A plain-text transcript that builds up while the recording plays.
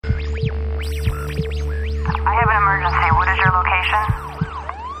emergency. What is your location?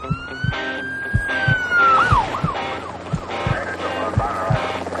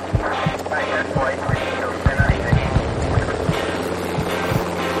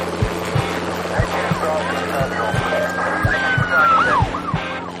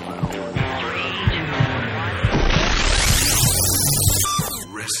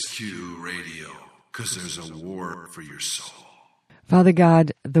 Rescue Radio, because there's a war for your soul. Father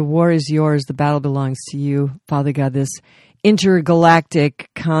God, the war is yours. The battle belongs to you. Father God, this intergalactic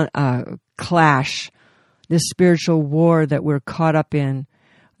clash, this spiritual war that we're caught up in,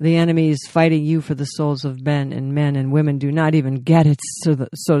 the enemy is fighting you for the souls of men and women do not even get it, so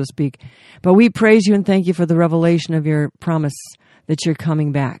to speak. But we praise you and thank you for the revelation of your promise that you're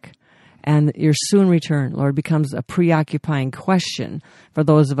coming back. And your soon return, Lord, becomes a preoccupying question for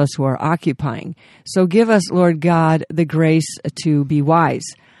those of us who are occupying. So give us, Lord God, the grace to be wise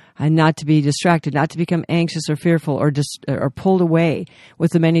and not to be distracted, not to become anxious or fearful or pulled away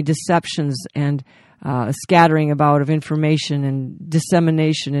with the many deceptions and scattering about of information and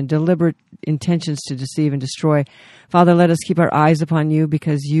dissemination and deliberate intentions to deceive and destroy. Father, let us keep our eyes upon you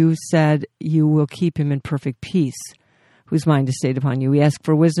because you said you will keep him in perfect peace, whose mind is stayed upon you. We ask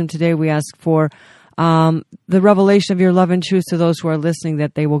for wisdom today. We ask for the revelation of your love and truth to those who are listening,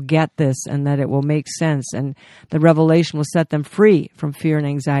 that they will get this and that it will make sense, and the revelation will set them free from fear and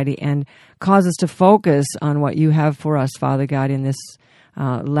anxiety and cause us to focus on what you have for us, Father God, in this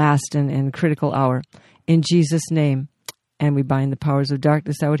last and critical hour. In Jesus' name, and we bind the powers of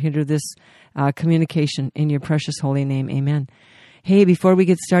darkness that would hinder this communication in your precious holy name. Amen. Hey, before we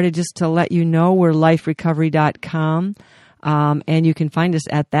get started, just to let you know, we're liferecovery.com. And you can find us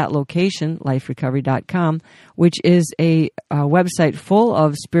at that location, liferecovery.com, which is a website full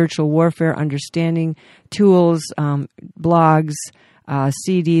of spiritual warfare understanding tools, blogs,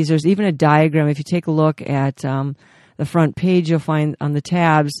 CDs. There's even a diagram. If you take a look at the front page, you'll find on the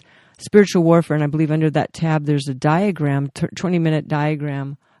tabs, spiritual warfare, and I believe under that tab there's a diagram, 20-minute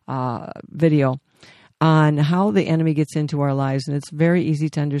diagram video on how the enemy gets into our lives, and it's very easy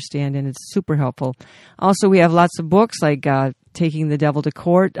to understand, and it's super helpful. Also, we have lots of books like Taking the Devil to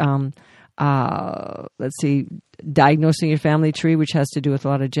Court, Diagnosing Your Family Tree, which has to do with a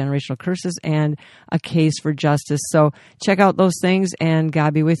lot of generational curses, and A Case for Justice. So check out those things, and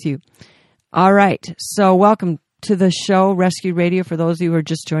God be with you. All right, so welcome to the show, Rescue Radio. For those of you who are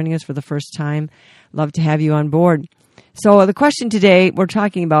just joining us for the first time, love to have you on board. So the question today we're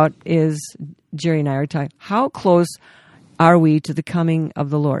talking about is, Jerry and I are talking, how close are we to the coming of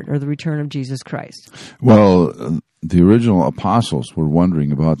the Lord or the return of Jesus Christ? Well, the original apostles were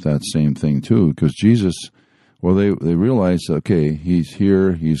wondering about that same thing too, because Jesus, well, they realized, okay, he's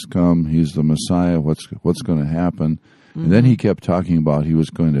here, he's come, he's the Messiah, what's going to happen? Mm-hmm. And then he kept talking about he was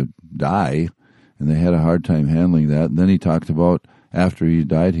going to die, and they had a hard time handling that. And then he talked about after he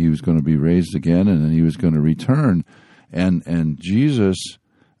died, he was going to be raised again, and then he was going to return. And Jesus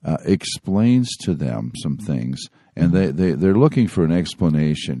explains to them some things, and they're looking for an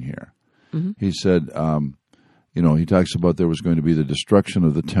explanation here. Mm-hmm. He said, he talks about there was going to be the destruction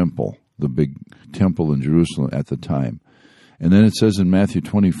of the temple, the big temple in Jerusalem at the time. And then it says in Matthew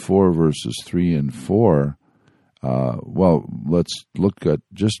 24, verses 3 and 4, let's look at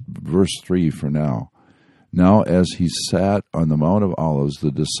just verse 3 for now. Now, as he sat on the Mount of Olives,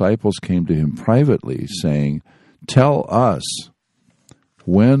 the disciples came to him privately, saying, "Tell us,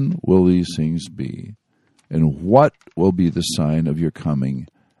 when will these things be? And what will be the sign of your coming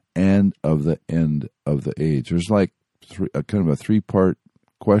and of the end of the age?" There's like kind of a three-part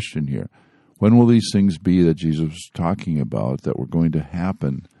question here. When will these things be that Jesus was talking about that were going to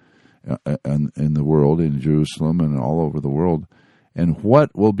happen in the world, in Jerusalem and all over the world? And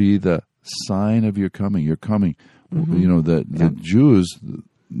what will be the sign of your coming? Your coming. Mm-hmm. The Jews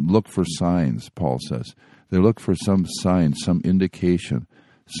look for signs, Paul says. They look for some sign, some indication,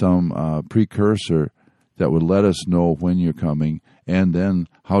 some precursor that would let us know when you're coming, and then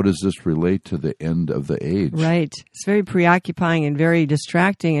how does this relate to the end of the age? Right. It's very preoccupying and very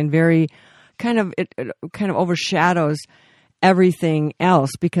distracting and very it kind of overshadows everything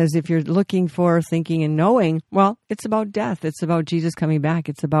else, because if you're looking for thinking and knowing, well, it's about death. It's about Jesus coming back.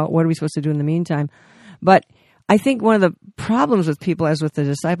 It's about what are we supposed to do in the meantime. But I think one of the problems with people, as with the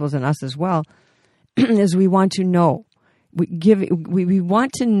disciples and us as well, is we want to know. We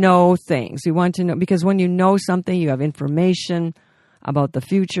want to know things. We want to know, because when you know something, you have information about the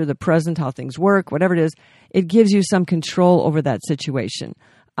future, the present, how things work, whatever it is, it gives you some control over that situation.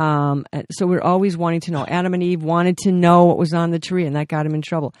 So we're always wanting to know. Adam and Eve wanted to know what was on the tree, and that got them in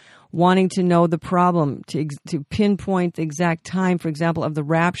trouble. Wanting to know the problem, to pinpoint the exact time, for example, of the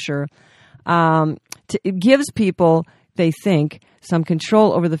rapture, It gives people, they think, some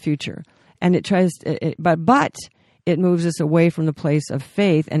control over the future, and it tries. But it moves us away from the place of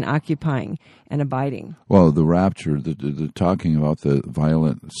faith and occupying and abiding. Well, the rapture, the talking about the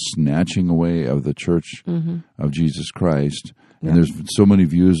violent snatching away of the church of Jesus Christ. And there's so many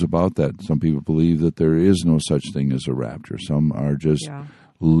views about that. Some people believe that there is no such thing as a rapture. Some are just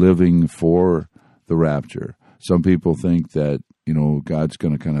living for the rapture. Some people think that, God's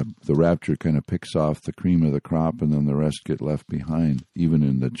going to the rapture kind of picks off the cream of the crop, and then the rest get left behind, even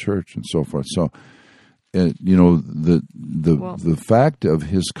in the church and so forth. So, the fact of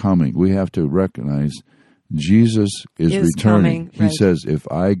his coming, we have to recognize Jesus is returning. Coming, right. He says, if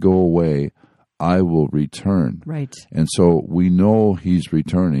I go away, I will return. Right. And so we know he's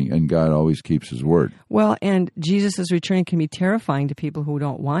returning, and God always keeps his word. Well, and Jesus' return can be terrifying to people who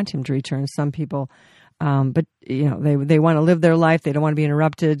don't want him to return. Some people, but they want to live their life. They don't want to be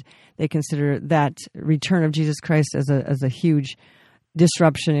interrupted. They consider that return of Jesus Christ as a huge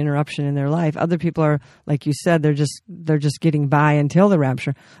interruption in their life. Other people are, like you said, they're just getting by until the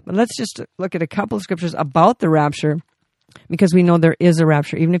rapture. But let's just look at a couple of scriptures about the rapture, because we know there is a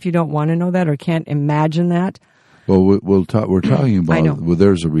rapture, even if you don't want to know that or can't imagine that. Well, we're talking about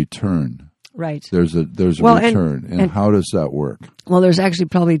there's a return. Right. There's a return, and how does that work? Well, there's actually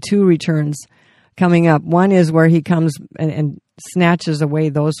probably two returns coming up. One is where he comes and snatches away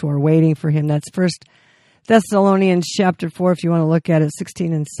those who are waiting for him. That's 1 Thessalonians chapter 4, if you want to look at it,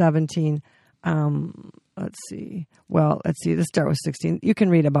 16 and 17. Let's see. Let's start with 16. You can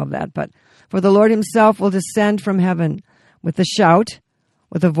read above that. But for the Lord himself will descend from heaven with a shout,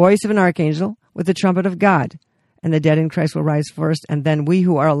 with the voice of an archangel, with the trumpet of God. And the dead in Christ will rise first, and then we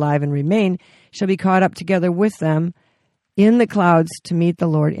who are alive and remain shall be caught up together with them in the clouds to meet the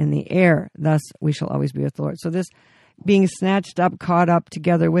Lord in the air. Thus we shall always be with the Lord. So this being snatched up, caught up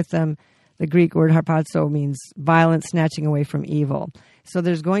together with them, the Greek word harpazo means violent snatching away from evil. So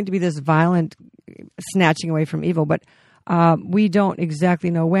there's going to be this violent snatching away from evil, but we don't exactly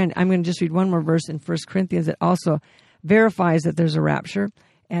know when. I'm going to just read one more verse in 1 Corinthians that also verifies that there's a rapture.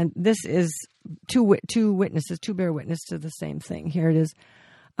 And this is two witnesses, two bear witness to the same thing. Here it is.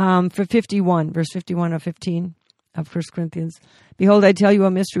 For 51, verse 51 of 15 of 1 Corinthians. Behold, I tell you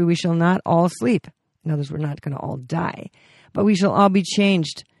a mystery. We shall not all sleep. In other words, we're not going to all die. But we shall all be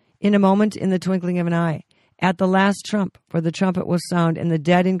changed in a moment, in the twinkling of an eye, at the last trump. For the trumpet will sound, and the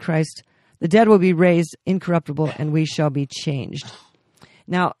dead in Christ, the dead will be raised incorruptible, and we shall be changed.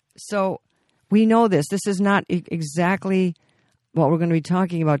 Now, so we know this. This is not exactly what we're going to be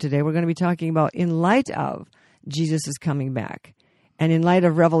talking about today. We're going to be talking about in light of Jesus is coming back, and in light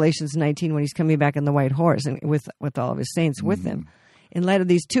of Revelations 19 when he's coming back on the white horse and with all of his saints with him. In light of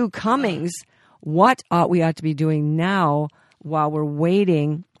these two comings, what ought we to be doing now while we're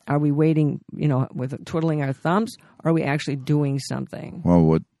waiting? Are we waiting, with twiddling our thumbs, or are we actually doing something?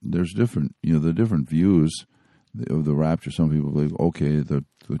 Well, there's different, the different views of the rapture. Some people believe, okay, the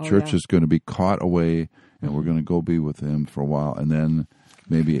church is going to be caught away, and we're going to go be with him for a while, and then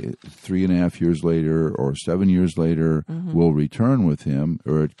maybe 3.5 years later or 7 years later, we'll return with him.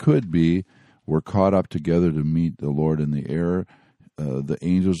 Or it could be we're caught up together to meet the Lord in the air. The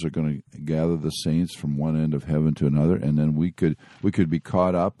angels are going to gather the saints from one end of heaven to another, and then we could be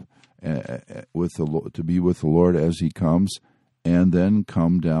caught up to be with the Lord as he comes, and then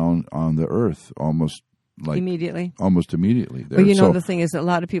come down on the earth almost immediately. There. Well, the thing is that a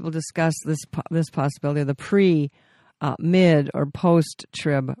lot of people discuss this possibility of the pre, mid, or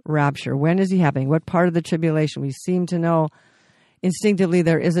post-trib rapture. When is he happening? What part of the tribulation? We seem to know instinctively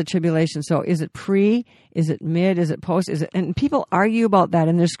there is a tribulation. So is it pre? Is it mid? Is it post? And people argue about that,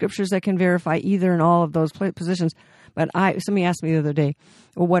 and there's scriptures that can verify either in all of those positions. But somebody asked me the other day,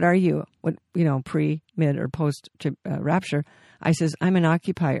 well, what are you? What, pre, mid, or post rapture? I says, I'm an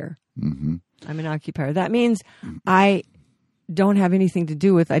occupier. Mm-hmm. I'm an occupier. That means I don't have anything to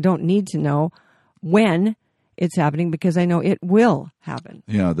do with, I don't need to know when it's happening, because I know it will happen.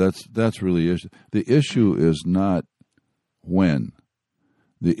 Yeah, that's really issue. The issue is not when.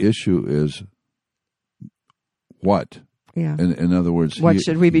 The issue is what. Yeah. In other words, what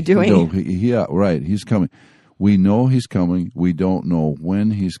should we be doing? Right. He's coming. We know he's coming. We don't know when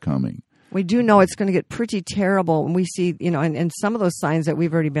he's coming. We do know it's going to get pretty terrible. And we see, and some of those signs that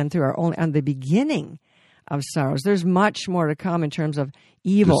we've already been through are only on the beginning of sorrows. There's much more to come in terms of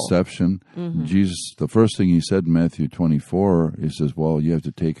evil. Deception. Mm-hmm. Jesus, the first thing he said in Matthew 24, he says, well, you have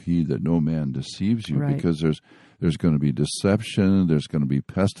to take heed that no man deceives you, right, because there's going to be deception, there's going to be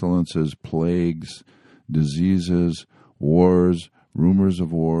pestilences, plagues, diseases, wars, rumors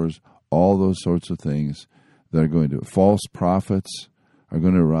of wars, all those sorts of things that are going to, false prophets are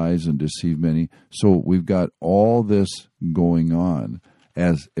going to rise and deceive many. So we've got all this going on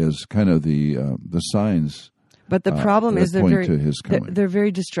as kind of the signs. But the problem is point to his coming. They're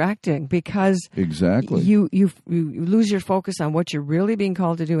very distracting because exactly you lose your focus on what you're really being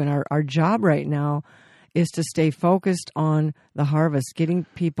called to do. And our job right now is to stay focused on the harvest, getting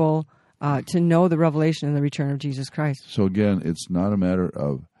people to know the revelation and the return of Jesus Christ. So again, it's not a matter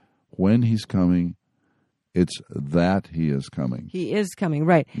of when he's coming. It's that he is coming. He is coming,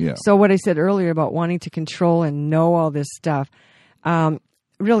 right. Yeah. So what I said earlier about wanting to control and know all this stuff,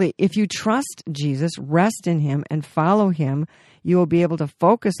 really, if you trust Jesus, rest in him, and follow him, you will be able to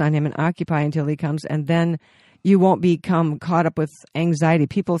focus on him and occupy until he comes, and then you won't become caught up with anxiety.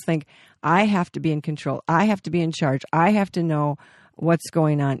 People think, I have to be in control. I have to be in charge. I have to know what's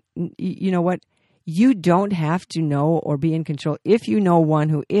going on. You know what? You don't have to know or be in control if you know one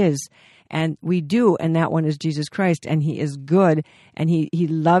who is. And we do, and that one is Jesus Christ, and he is good, and he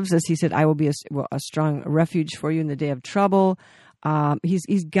loves us. He said, I will be a strong refuge for you in the day of trouble.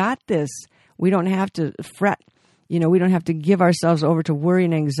 He's got this. We don't have to fret. We don't have to give ourselves over to worry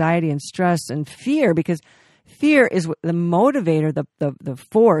and anxiety and stress and fear, because fear is the motivator, the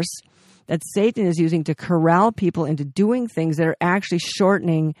force that Satan is using to corral people into doing things that are actually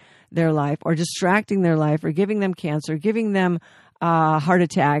shortening their life or distracting their life or giving them cancer, giving them heart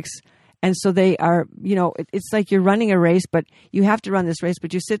attacks. And so they are, it's like you're running a race, but you have to run this race,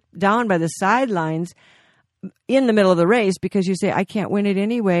 but you sit down by the sidelines in the middle of the race because you say, I can't win it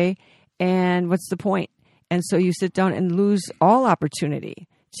anyway, and what's the point? And so you sit down and lose all opportunity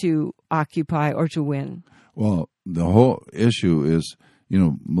to occupy or to win. Well, the whole issue is,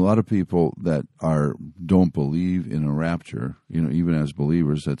 a lot of people that don't believe in a rapture, even as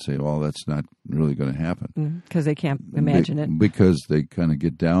believers that say, well, that's not really going to happen. Because they can't imagine it. Because they kind of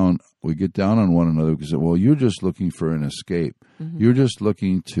we get down on one another because, well, you're just looking for an escape. Mm-hmm. You're just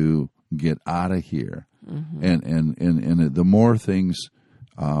looking to get out of here. Mm-hmm. And the more things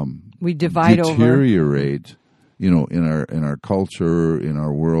we divide deteriorate, in our culture, in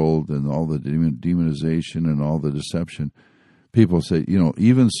our world, and all the demonization and all the deception, people say,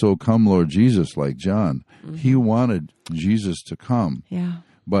 even so come Lord Jesus, like John. Mm-hmm. He wanted Jesus to come. Yeah.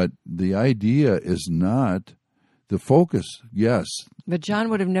 But the idea is not the focus, yes. But John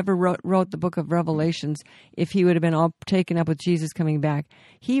would have never wrote the book of Revelations if he would have been all taken up with Jesus coming back.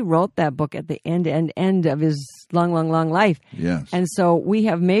 He wrote that book at the end of his long life. Yes. And so we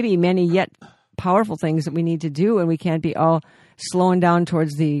have maybe many yet powerful things that we need to do, and we can't be all slowing down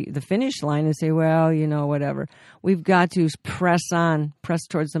towards the finish line and say, well, whatever. We've got to press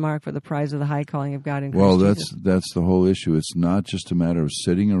towards the mark for the prize of the high calling of God in Christ Jesus. That's the whole issue. It's not just a matter of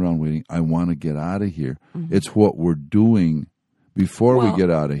sitting around waiting. I want to get out of here. Mm-hmm. It's what we're doing before we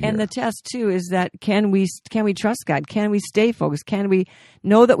get out of here. And the test too is that can we trust God? Can we stay focused? Can we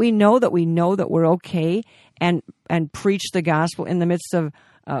know that we know that we're okay and preach the gospel in the midst of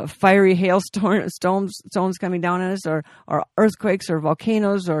fiery hailstorms coming down on us, or earthquakes, or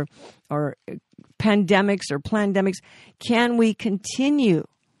volcanoes, or pandemics or plandemics? Can we continue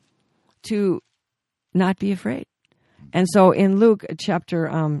to not be afraid? And so in Luke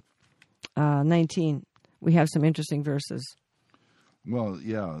chapter 19, we have some interesting verses. Well,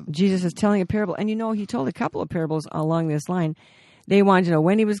 yeah. Jesus is telling a parable, and he told a couple of parables along this line. They wanted to know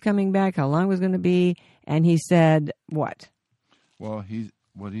when he was coming back, how long it was going to be, and he said what? Well,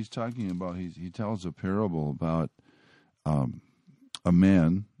 what he's talking about, he tells a parable about a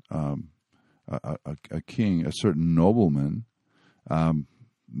man, a king, a certain nobleman,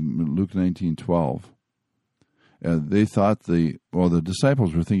 Luke 19:12. They thought the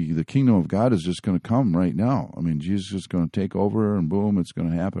disciples were thinking the kingdom of God is just going to come right now. I mean, Jesus is going to take over, and boom, it's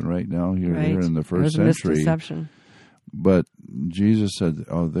going to happen right now here in the first century. Misdeception. But Jesus said,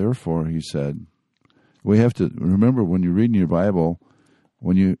 therefore, he said, we have to remember when you're reading your Bible,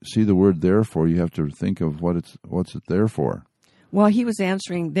 when you see the word therefore, you have to think of what's it there for. Well, he was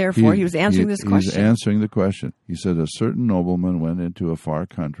answering, therefore, he was answering this question. He was answering the question. He said, a certain nobleman went into a far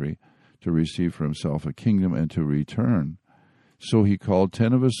country to receive for himself a kingdom and to return. So he called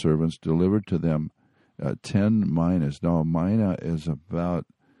 10 of his servants, delivered to them 10 minas. Now,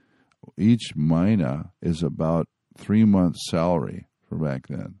 each mina is about 3 months' salary for back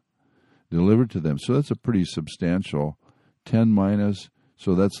then. Delivered to them. So that's a pretty substantial 10 minas.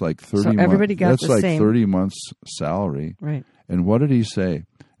 So that's like 30 months. Everybody got that's the like same. 30 months' salary. Right. And what did he say?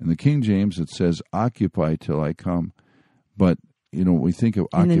 In the King James, it says, occupy till I come. But we think of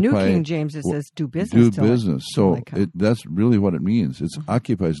occupy. In the New King James, it says do business. Do business. So that's really what it means. It's Mm-hmm.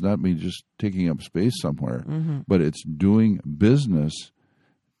 occupy is not me just taking up space somewhere, Mm-hmm. but it's doing business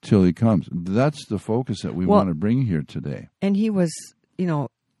till he comes. That's the focus that we want to bring here today. And he was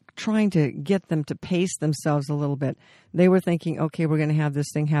trying to get them to pace themselves a little bit. They were thinking, okay, we're going to have this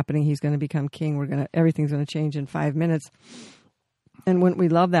thing happening. He's going to become king. Everything's going to change in 5 minutes. And wouldn't we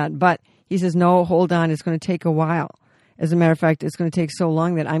love that? But he says, no, hold on. It's going to take a while. As a matter of fact, it's going to take so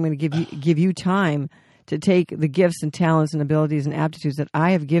long that I'm going to give you time to take the gifts and talents and abilities and aptitudes that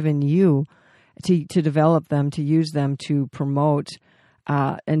I have given you to develop them, to use them to promote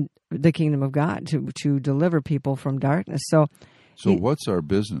and the kingdom of God, to deliver people from darkness. So what's our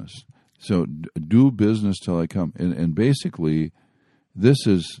business? So do business till I come. And basically, this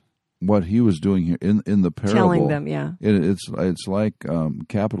is what he was doing here in the parable. Telling them, yeah. It's like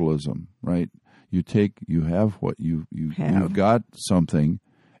capitalism, right? You have what you've got something,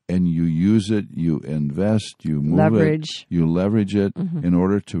 and you use it, you invest, you move leverage. You leverage it in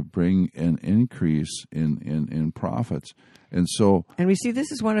order to bring an increase in profits. And we see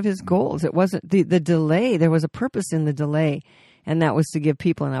this is one of his goals. It wasn't the delay. There was a purpose in the delay, and that was to give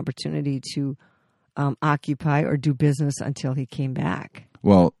people an opportunity to occupy or do business until he came back.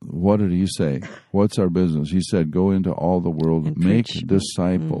 Well, what did he say? What's our business? He said, go into all the world, and make preach.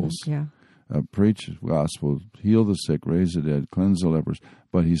 disciples, preach the gospel, heal the sick, raise the dead, cleanse the lepers.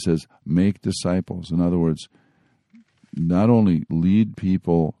 But he says, make disciples. In other words, not only lead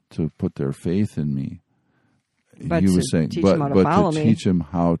people to put their faith in me, but he was saying, teach but them how to to teach them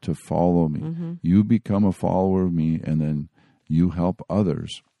how to follow me. You become a follower of me, and then you help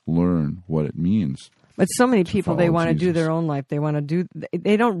others learn what it means. But so many people, they want to do Jesus. their own life. They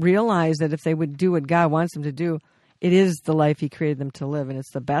don't realize that if they would do what God wants them to do, it is the life he created them to live, and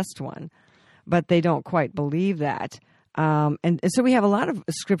it's the best one. But they don't quite believe that. And so we have a lot of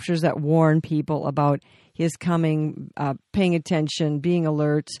scriptures that warn people about his coming, paying attention, being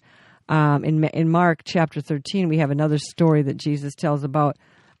alert. In Mark chapter 13, we have another story that Jesus tells about,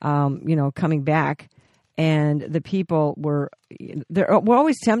 coming back. And the people we're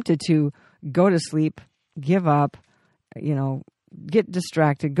always tempted to go to sleep, give up, get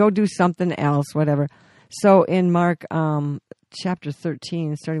distracted, go do something else, whatever. So in Mark chapter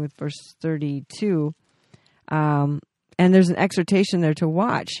 13, starting with verse 32, and there's an exhortation there to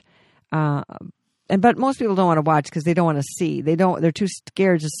watch. But most people don't want to watch because they don't want to see. They're too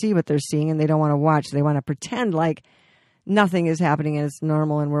scared to see what they're seeing, and they don't want to watch. They want to pretend like nothing is happening and it's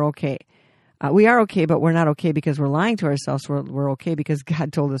normal and we're okay. We are okay, but we're not okay because we're lying to ourselves. We're okay because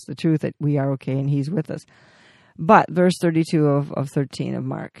God told us the truth that we are okay and he's with us. But verse 32 of 13 of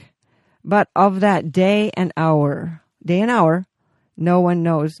Mark. But of that day and hour, no one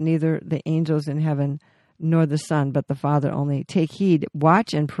knows, neither the angels in heaven nor the Son, but the Father only. Take heed,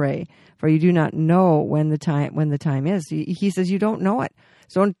 watch and pray, for you do not know when the time is. He says you don't know it.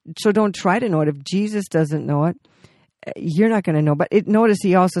 So don't try to know it. If Jesus doesn't know it, you're not going to know. But notice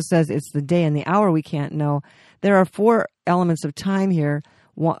he also says it's the day and the hour we can't know. There are 4 elements of time here.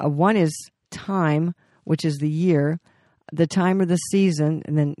 One is time, which is the year, the time or the season,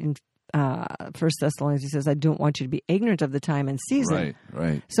 and then in 1 Thessalonians he says, I don't want you to be ignorant of the time and season.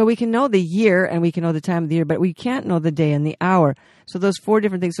 Right. So we can know the year and we can know the time of the year, but we can't know the day and the hour. So those 4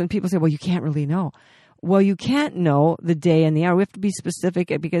 different things. When people say, well, you can't really know. Well, you can't know the day and the hour. We have to be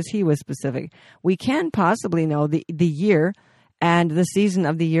specific because he was specific. We can possibly know the year and the season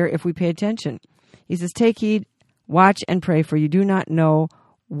of the year if we pay attention. He says, take heed, watch and pray, for you do not know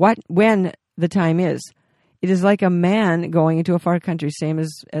when the time is. It is like a man going into a far country, same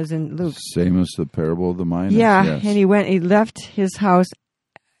as in Luke. Same as the parable of the minas. Yeah, yes. And he left his house,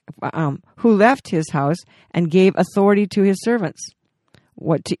 who left his house and gave authority to his servants,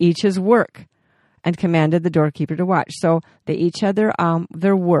 to each his work, and commanded the doorkeeper to watch. So they each had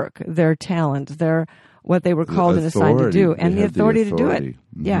their work, their talent, what they were called and assigned to do, and the authority to do it.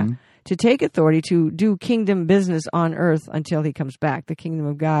 Mm-hmm. Yeah, to take authority to do kingdom business on earth until he comes back, the kingdom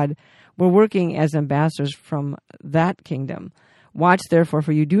of God. We're working as ambassadors from that kingdom. Watch, therefore,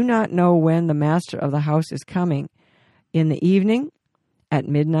 for you do not know when the master of the house is coming, in the evening, at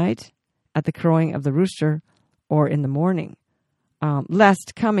midnight, at the crowing of the rooster, or in the morning.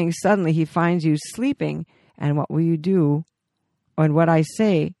 Lest coming suddenly he finds you sleeping, and what will you do? And what I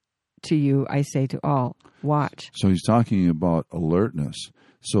say to you, I say to all. Watch. So he's talking about alertness.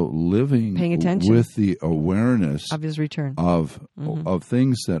 So living paying attention with the awareness of his return of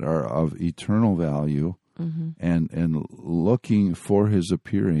things that are of eternal value, and looking for his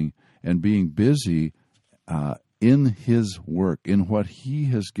appearing and being busy in his work, in what he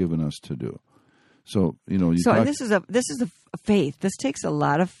has given us to do. So this is a faith. This takes a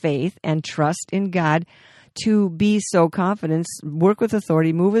lot of faith and trust in God to be so confident, work with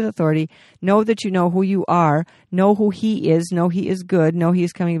authority, move with authority, know that you know who you are, know who he is, know he is good, know he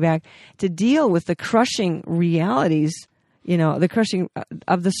is coming back, to deal with the crushing realities the crushing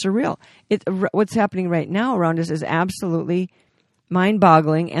of the surreal. What's happening right now around us is absolutely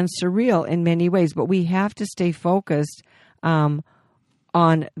mind-boggling and surreal in many ways, but we have to stay focused on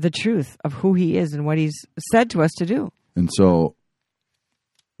the truth of who he is and what he's said to us to do. And so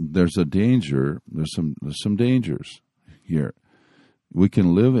there's a danger. There's some dangers here. We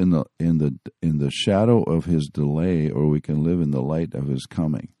can live in the shadow of his delay, or we can live in the light of his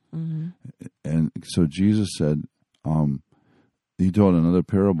coming. Mm-hmm. And so Jesus said, he told another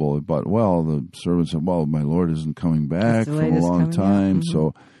parable about, the servant said, my Lord isn't coming back for a long time. Mm-hmm.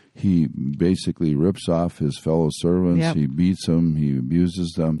 So he basically rips off his fellow servants. Yep. He beats them. He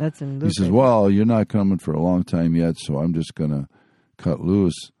abuses them. That's in Luke. He says, you're not coming for a long time yet, so I'm just going to cut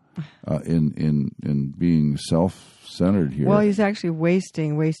loose in being self-centered here. Well, he's actually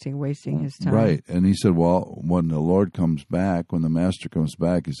wasting his time. Right. And he said, when the Lord comes back, when the Master comes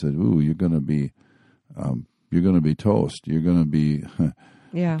back, he said, you're going to be toast. You're going to be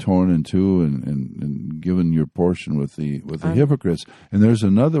torn in two and given your portion with the hypocrites. And there's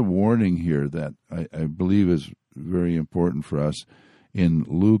another warning here that I believe is very important for us in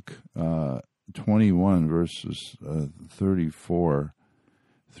Luke 21, verses 34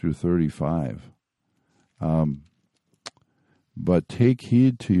 through 35. But take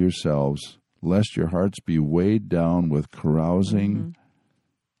heed to yourselves, lest your hearts be weighed down with carousing,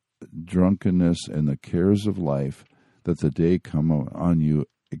 drunkenness, and the cares of life, that the day come on you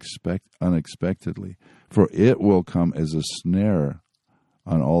unexpectedly. For it will come as a snare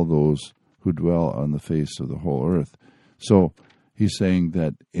on all those who dwell on the face of the whole earth. So he's saying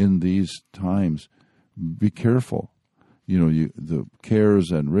that in these times, be careful. The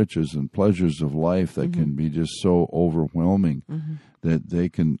cares and riches and pleasures of life that can be just so overwhelming that they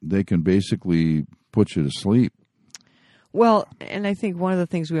can basically put you to sleep. Well, and I think one of the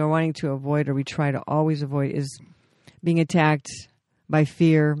things we are wanting to avoid, or we try to always avoid, is being attacked by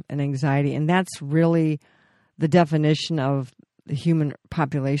fear and anxiety. And that's really the definition of the human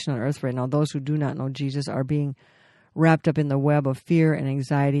population on earth right now. Those who do not know Jesus are being wrapped up in the web of fear and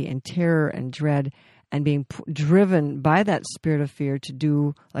anxiety and terror and dread, and being driven by that spirit of fear to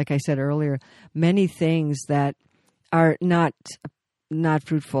do, like I said earlier, many things that are not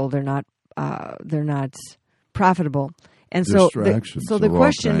fruitful. They're not profitable. And so the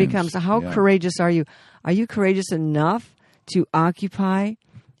question becomes, how courageous are you? Are you courageous enough to occupy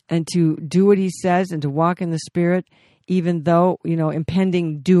and to do what he says and to walk in the Spirit, even though,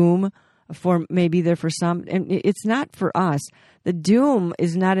 impending doom may there for some? And it's not for us. The doom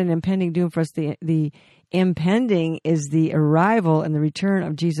is not an impending doom for us. The impending is the arrival and the return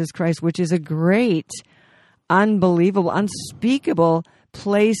of Jesus Christ, which is a great, unbelievable, unspeakable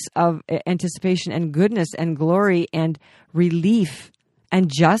place of anticipation and goodness and glory and relief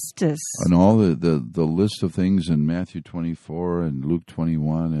and justice. And all the list of things in Matthew 24 and Luke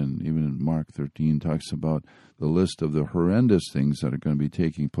 21 and even in Mark 13 talks about the list of the horrendous things that are going to be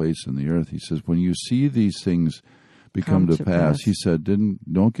taking place in the earth. He says, when you see these things come to pass, he said,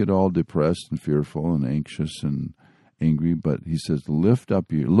 don't get all depressed and fearful and anxious and angry, but he says, look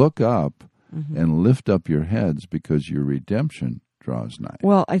up and lift up your heads, because your redemption draws nigh.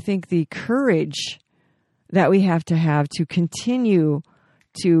 Well, I think the courage that we have to continue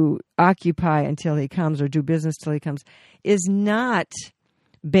to occupy until he comes, or do business till he comes, is not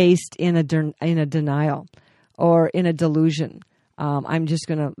based in a denial or in a delusion. I'm just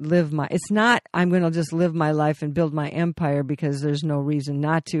going to live it's not, I'm going to just live my life and build my empire because there's no reason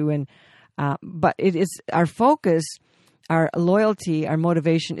not to. But it is our focus, our loyalty, our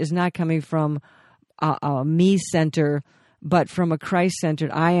motivation is not coming from a me center, but from a Christ centered.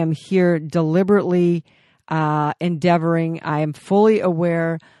 I am here deliberately endeavoring. I am fully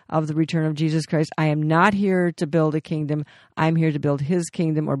aware of the return of Jesus Christ. I am not here to build a kingdom. I'm here to build his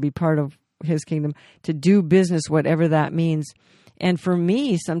kingdom, or be part of his kingdom, to do business, whatever that means. And for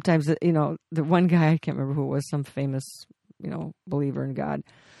me, sometimes, the one guy, I can't remember who it was, some famous, believer in God.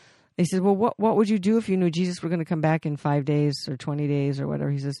 He said, well, what would you do if you knew Jesus were going to come back in 5 days or 20 days or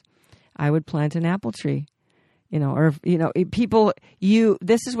whatever? He says, I would plant an apple tree. People,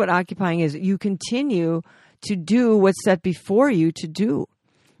 this is what occupying is. You continue to do what's set before you to do.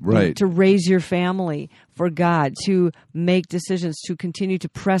 Right. To raise your family for God, to make decisions, to continue to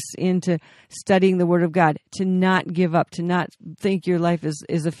press into studying the Word of God, to not give up, to not think your life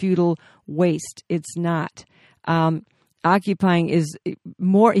is a futile waste. It's not. Occupying is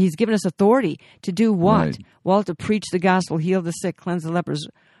more, he's given us authority to do what? Right. Well, to preach the gospel, heal the sick, cleanse the lepers,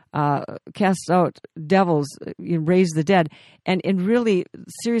 cast out devils, raise the dead. And really,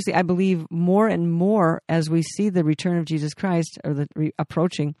 seriously, I believe more and more as we see the return of Jesus Christ, or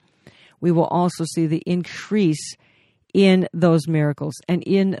approaching, we will also see the increase in those miracles and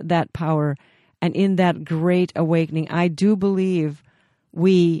in that power and in that great awakening. I do believe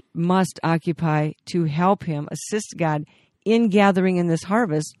we must occupy to help him, assist God in gathering in this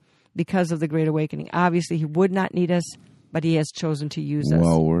harvest because of the great awakening. Obviously, he would not need us, but he has chosen to use us.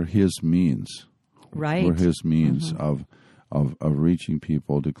 Well, we're his means. Right. We're his means of reaching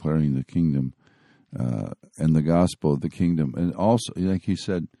people, declaring the kingdom and the gospel of the kingdom. And also, like he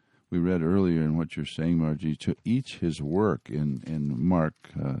said, we read earlier in what you're saying, Margie, to each his work in Mark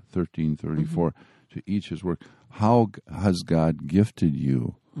 13:34, to each his work. How has God gifted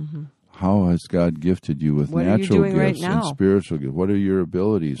you? How has God gifted you with What are you natural doing right gifts and now? spiritual gifts? What are your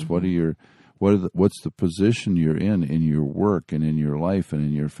abilities? What's the position you're in your work and in your life and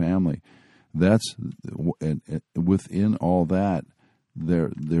in your family? That's and within all that,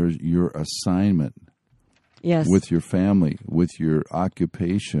 there's your assignment. Yes. With your family, with your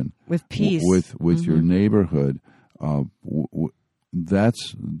occupation, with peace, with your neighborhood.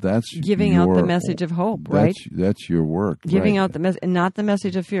 That's giving out the message of hope, right? That's your work. Giving right. out the message, and not the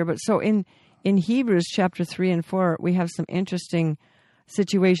message of fear. But so in Hebrews chapter 3 and 4, we have some interesting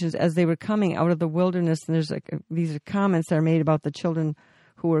situations as they were coming out of the wilderness. And there's these are comments that are made about the children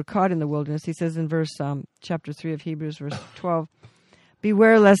who were caught in the wilderness. He says in chapter 3 of Hebrews, verse 12,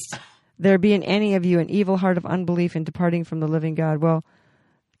 "Beware lest there be in any of you an evil heart of unbelief in departing from the living God." Well,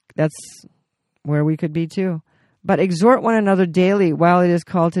 that's where we could be too. "But exhort one another daily while it is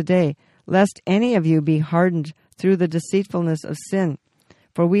called today, lest any of you be hardened through the deceitfulness of sin.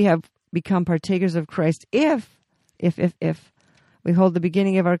 For we have become partakers of Christ if we hold the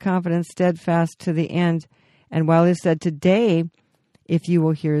beginning of our confidence steadfast to the end. And while it is said today, if you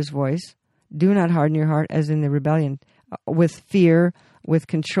will hear his voice, do not harden your heart as in the rebellion, with fear, with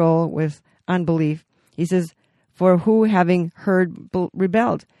control, with unbelief." He says, "For who, having heard,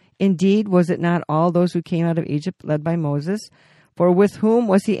 rebelled? Indeed, was it not all those who came out of Egypt led by Moses? For with whom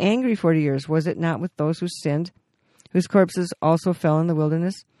was he angry 40 years? Was it not with those who sinned, whose corpses also fell in the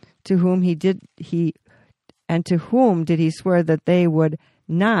wilderness? To whom did he swear that they would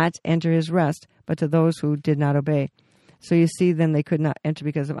not enter his rest, but to those who did not obey?" So you see, then they could not enter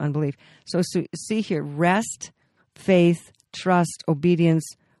because of unbelief. So see here, rest, faith, trust, obedience,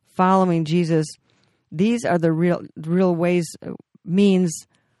 following Jesus. These are the real ways, means,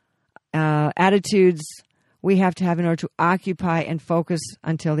 attitudes we have to have in order to occupy and focus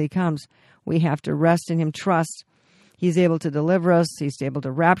until he comes. We have to rest in him, trust. He's able to deliver us. He's able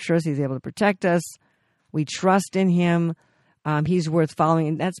to rapture us. He's able to protect us. We trust in him. He's worth following.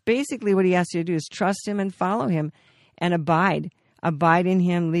 And that's basically what he asks you to do, is trust him and follow him and abide. Abide in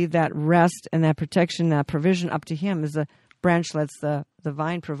him, leave that rest and that protection, that provision up to him, as the branch lets the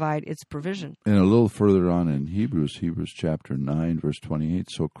vine provide its provision. And a little further on in Hebrews chapter 9, verse 28,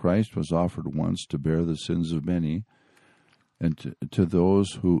 "So Christ was offered once to bear the sins of many, and to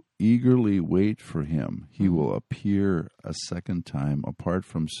those who eagerly wait for him, he will appear a second time apart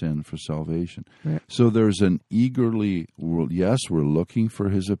from sin for salvation." Right. So there's an eagerly, yes, we're looking for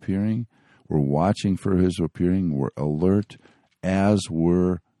his appearing, we're watching for his appearing, we're alert as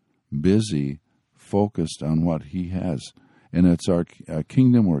we're busy, focused on what he has. And it's our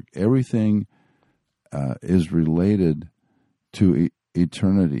kingdom work. Everything is related to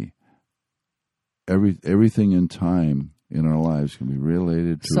eternity. Everything in time in our lives can be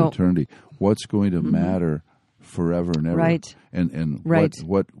related to eternity. What's going to matter forever and ever? Right. And right.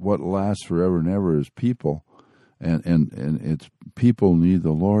 what lasts forever and ever is people. And it's people need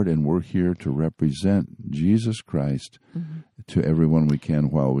the Lord, and we're here to represent Jesus Christ to everyone we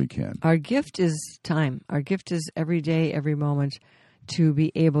can while we can. Our gift is time. Our gift is every day, every moment, to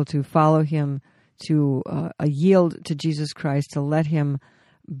be able to follow him, to yield to Jesus Christ, to let him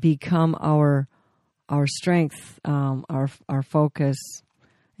become our strength, our focus,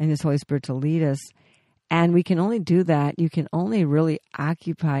 and his Holy Spirit to lead us. And we can only do that. You can only really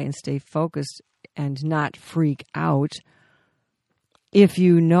occupy and stay focused and not freak out if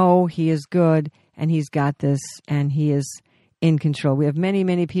you know he is good and he's got this and he is in control. We have many,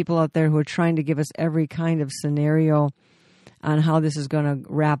 many people out there who are trying to give us every kind of scenario on how this is going to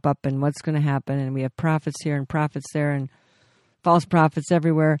wrap up and what's going to happen. And we have prophets here and prophets there and false prophets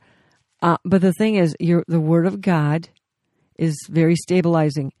everywhere. But the thing is, the Word of God is very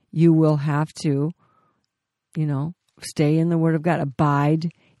stabilizing. You will have to, stay in the Word of God,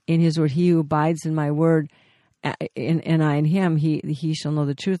 abide in his word. He who abides in my word, and I in him, he shall know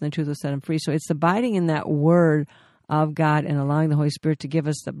the truth, and the truth will set him free. So it's abiding in that word of God and allowing the Holy Spirit to give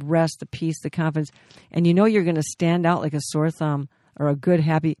us the rest, the peace, the confidence. And you're going to stand out like a sore thumb or a good,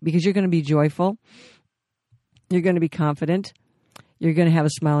 happy, because you're going to be joyful. You're going to be confident. You're going to have a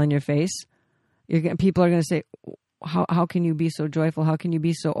smile on your face. People are going to say, how can you be so joyful? How can you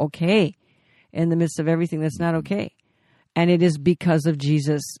be so okay in the midst of everything that's not okay? And it is because of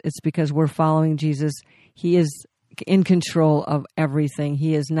Jesus. It's because we're following Jesus. He is in control of everything.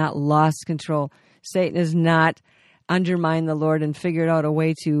 He has not lost control. Satan has not undermined the Lord and figured out a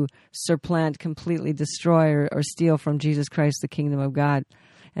way to supplant, completely destroy, or steal from Jesus Christ the kingdom of God.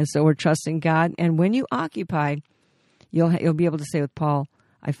 And so we're trusting God. And when you occupy, you'll be able to say with Paul,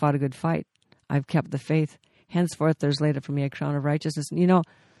 I fought a good fight. I've kept the faith. Henceforth, there's laid up for me a crown of righteousness. You know,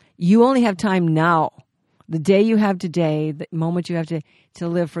 you only have time now. The day you have today, the moment you have to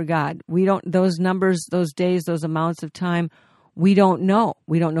live for God. We don't, those numbers, those days, those amounts of time, we don't know.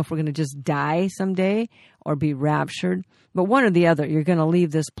 We don't know if we're going to just die someday or be raptured. But one or the other, you're going to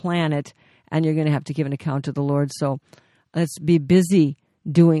leave this planet and you're going to have to give an account to the Lord. So let's be busy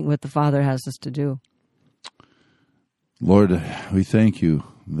doing what the Father has us to do. Lord, we thank you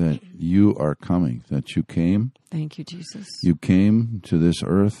that you are coming, that you came. Thank you, Jesus. You came to this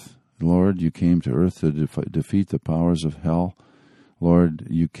earth, Lord. You came to earth to defeat the powers of hell. Lord,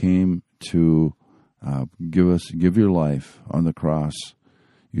 you came to give your life on the cross.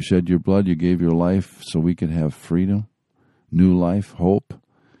 You shed your blood, you gave your life so we could have freedom, new life, hope,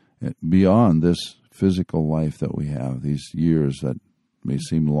 beyond this physical life that we have, these years that may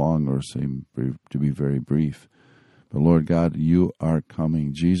seem long or seem to be very brief. But Lord God, you are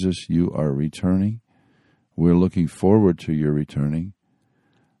coming. Jesus, you are returning. We're looking forward to your returning.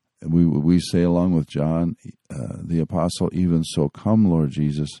 We say along with John, the apostle, even so come, Lord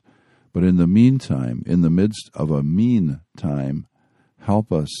Jesus. But in the meantime, in the midst of a mean time,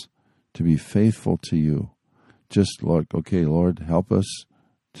 help us to be faithful to you. Just, Lord, okay, Lord, help us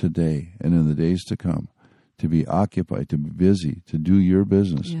today and in the days to come to be occupied, to be busy, to do your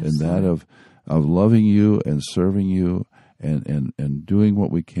business, yes, and that of loving you and serving you and doing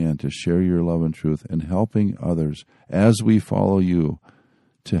what we can to share your love and truth and helping others as we follow you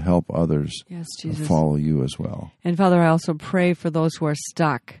to help others yes, Jesus. Follow you as well. And Father, I also pray for those who are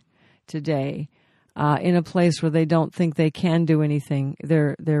stuck today in a place where they don't think they can do anything.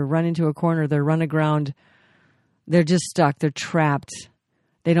 They're run into a corner, they're run aground, they're just stuck, they're trapped.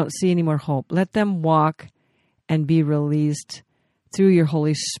 They don't see any more hope. Let them walk and be released through your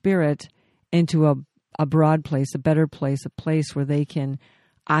Holy Spirit into a broad place, a better place, a place where they can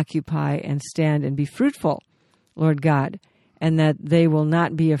occupy and stand and be fruitful, Lord God, and that they will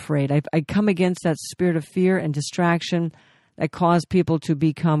not be afraid. I come against that spirit of fear and distraction that cause people to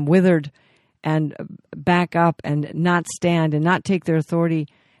become withered and back up and not stand and not take their authority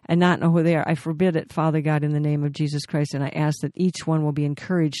and not know who they are. I forbid it, Father God, in the name of Jesus Christ, and I ask that each one will be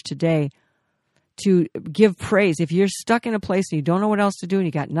encouraged today to give praise. If you're stuck in a place and you don't know what else to do and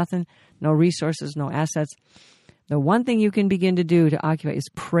you got nothing, no resources, no assets, the one thing you can begin to do to occupy is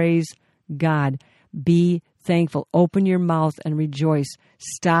praise God. Be thankful. Open your mouth and rejoice.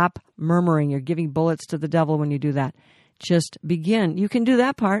 Stop murmuring. You're giving bullets to the devil when you do that. Just begin. You can do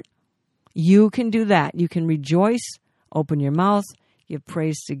that part. You can do that. You can rejoice, open your mouth, give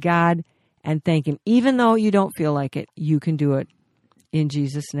praise to God, and thank Him. Even though you don't feel like it, you can do it. In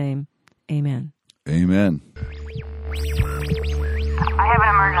Jesus' name, amen. Amen. I have an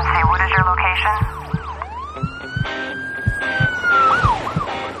emergency. What is your location?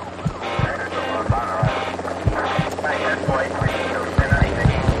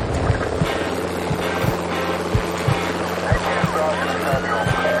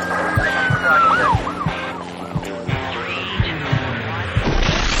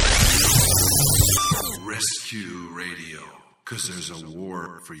 Rescue Radio, because there's a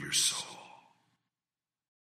war for your soul.